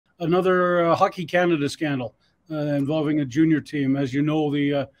another Hockey Canada scandal involving a junior team. As you know,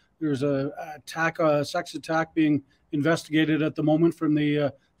 there's a sex attack being investigated at the moment from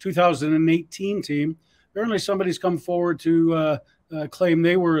the 2018 team. Apparently, somebody's come forward to claim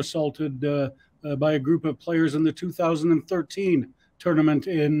they were assaulted by a group of players in the 2013 tournament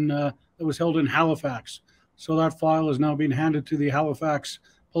that was held in Halifax. So that file is now being handed to the Halifax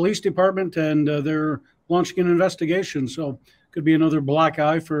Police Department, and they're launching an investigation. So could be another black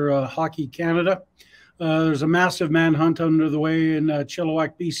eye for Hockey Canada. There's a massive manhunt under the way in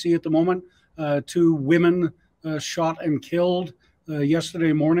Chilliwack, BC at the moment. 2 women shot and killed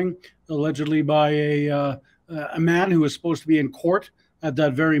yesterday morning, allegedly by a man who was supposed to be in court at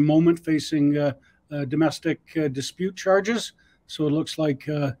that very moment, facing domestic dispute charges. So it looks like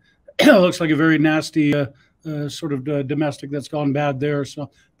a very nasty sort of domestic that's gone bad there. So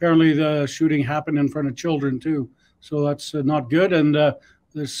apparently the shooting happened in front of children too. So that's not good. And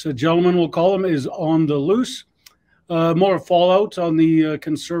this gentleman, we'll call him, is on the loose. More fallout on the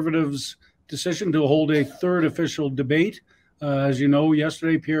Conservatives' decision to hold a 3rd official debate. As you know,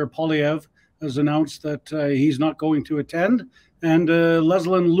 yesterday Pierre Poilievre has announced that he's not going to attend. And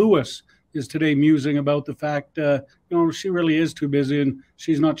Leslyn Lewis is today musing about the fact, she really is too busy and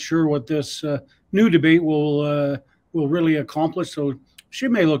she's not sure what this new debate will really accomplish. So she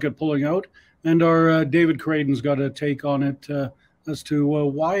may look at pulling out. And our David Creighton's got a take on it as to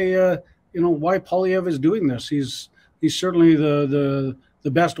why Poilievre is doing this. He's certainly the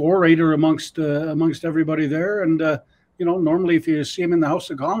best orator amongst everybody there. And normally if you see him in the House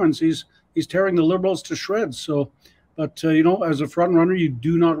of Commons, he's tearing the Liberals to shreds. So, but as a front runner, you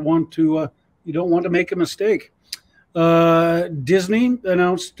do not want to make a mistake. Disney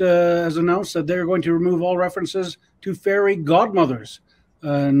has announced that they're going to remove all references to fairy godmothers.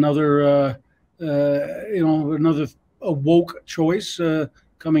 Another woke choice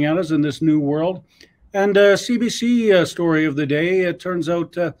coming at us in this new world. And CBC story of the day. It turns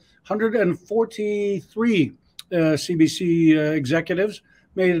out 143 CBC executives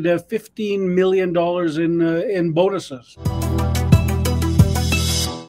made $15 million in bonuses.